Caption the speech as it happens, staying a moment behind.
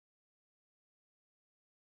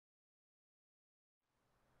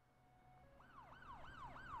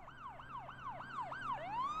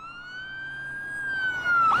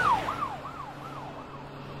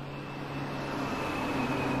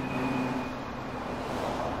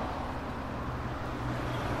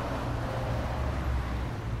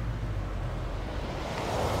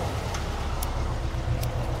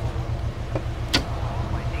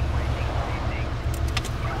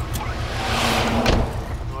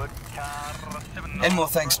Any more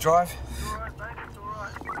thanks, drive? It's alright, mate, it's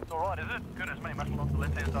alright. It's alright, is it? Good as me, muscle off the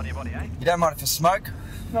left-hand side of your body, eh? You don't mind if I smoke?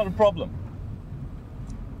 Not a problem.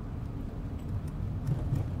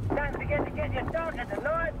 Don't forget to get your doctor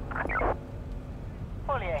tonight.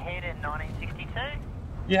 Pull your head in 1962.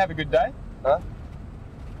 You have a good day? Huh?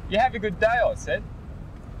 You have a good day, I said.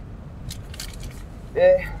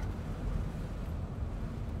 Yeah.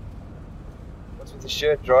 What's with the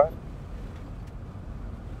shirt, drive?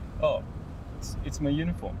 Oh, it's my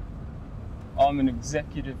uniform. I'm an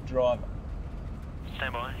executive driver.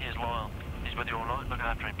 Stand by, here's Lyle. He's with you all night, look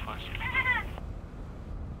after him, please.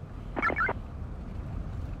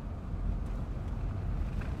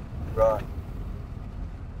 Right.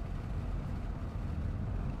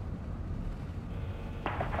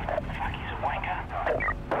 Fuck, he's a wanker.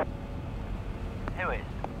 Who is?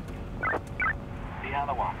 The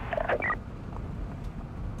other one.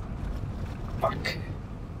 Fuck.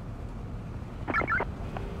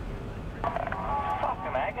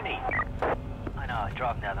 Fucking agony. I know, I was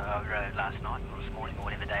driving down the road last night, or this morning, or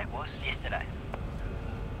whatever day it was, yesterday.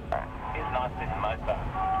 It's nice this motor.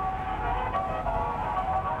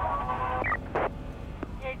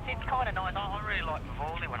 Yeah, it's kind of nice. I really like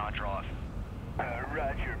Vivaldi when I drive.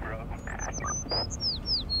 Roger, bro.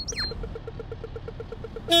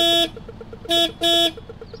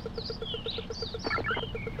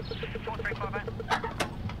 4358.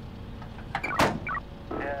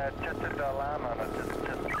 Yeah, just an alarm on it, just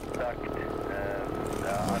stuck. I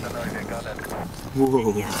don't know if you got it.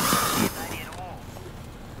 Whoa. Canadian wall.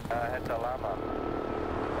 I had the alarm on.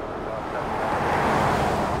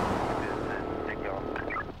 Stick on.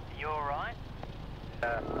 You alright?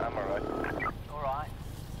 I'm alright. Alright.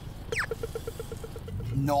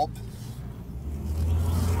 Knob.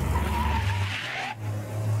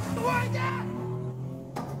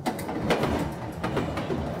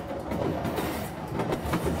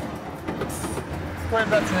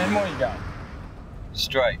 Whereabouts in Edmore you going?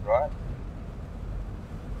 Straight, right?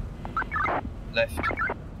 Left.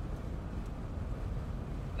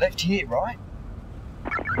 Left here, right?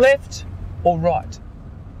 Left or right?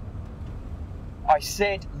 I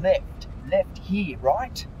said left. Left here,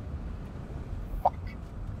 right? Fuck.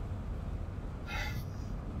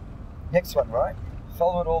 Next one, right?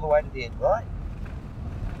 Follow it all the way to the end, right?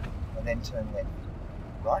 And then turn left,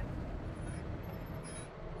 right?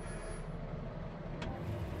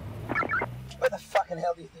 Where the fucking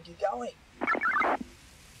hell do you think you're going?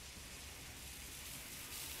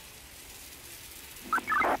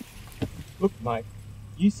 Look, mate,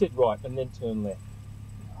 you said right and then turn left.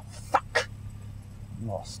 Fuck!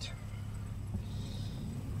 Lost.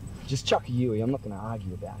 Just chuck a Yui, I'm not going to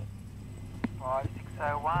argue about it.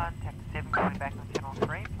 5601, taxi 7 coming back on channel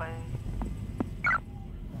 3, please.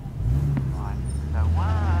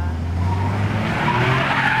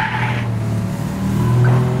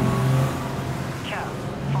 5601. Charles,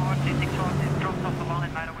 5265 dropped off the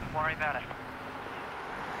line, mate, I wouldn't worry about it.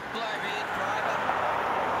 Blowbeard driver.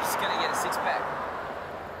 Just gonna get a six-pack.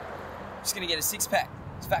 Just gonna get a six-pack.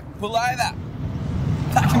 Just fucking pull over.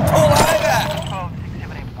 Fucking pull over!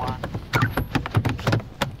 12671.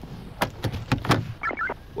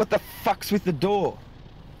 What the fuck's with the door?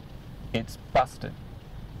 It's busted.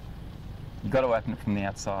 You got to open it from the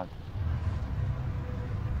outside.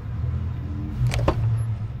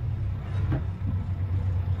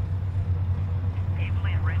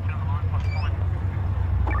 Evelyn and Redford on the line, plus point.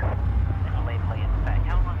 Little Evelyn, in fact.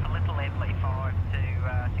 How long for Little Evelyn? 5 to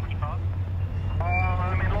 65?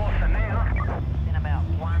 I'm in Lawson now. Then about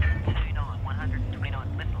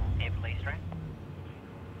 129 Little Evelyn Street.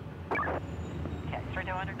 Okay,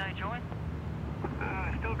 3200, no join?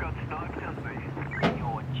 Still got sniped on me.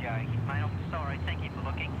 You're joking, mate. I'm sorry. Thank you for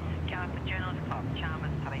looking. Going for Journalist Club,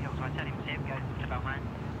 Chalmers, Tully Hills, 137, goes to Balmain.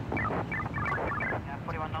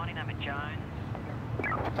 4190, number Jones.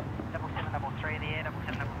 7733 in the air,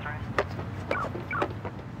 7733.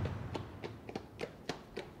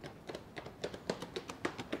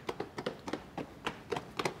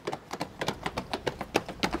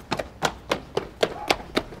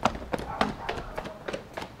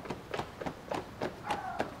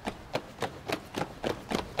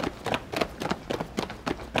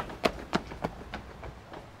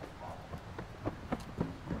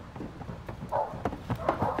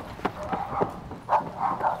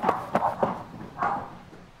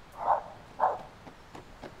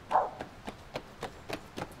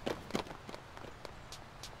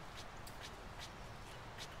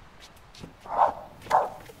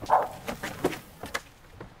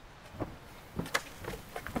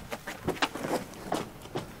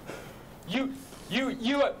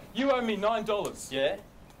 You owe me $9. Yeah?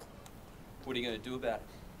 What are you going to do about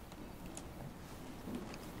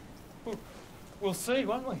it? We'll see,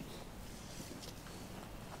 won't we?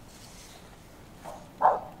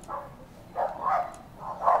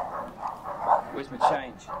 Where's my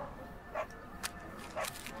change?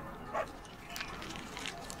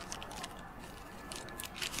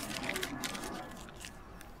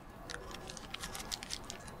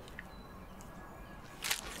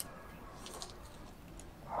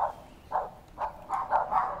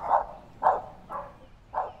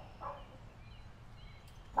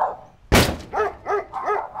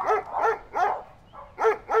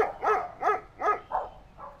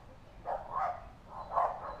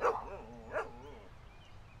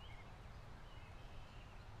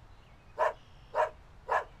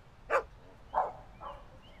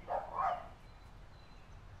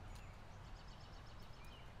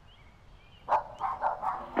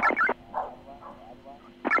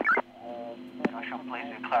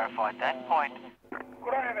 Clarify that point.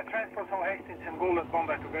 Could I have a transport from Hastings and Gould at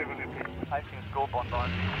Bondi to Beverly, please? Hastings School, Bondi,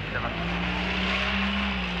 67.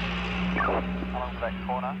 Along for that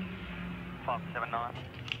corner, 579.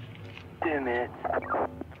 2 minutes.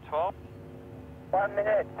 M12. 1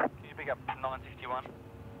 minute. Can you pick up 961?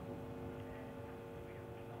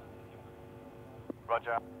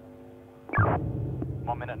 Roger.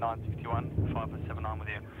 1 minute, 961, 579 with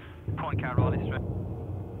you. Point Car Riley Street.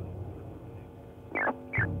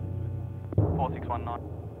 4619.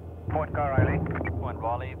 Point Car Riley. Point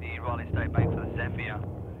Riley, the Riley State Bank for the Zephyr.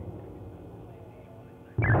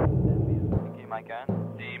 Thank you, mate, going.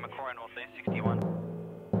 The Macquarie North East 61.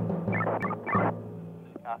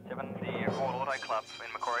 7, the Royal Auto Club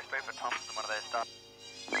in Macquarie Street for Thompson, one of their staff.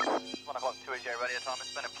 1 o'clock 2 EJ radio time.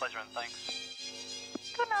 It's been a pleasure and thanks.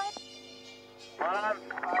 Good night.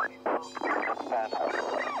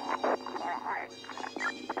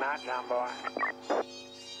 Night, John boy.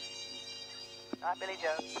 Hi, Billy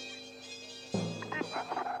Joe.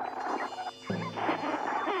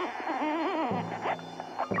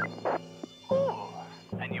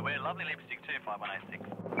 And you wear lovely lipstick too,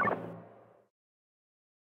 5186.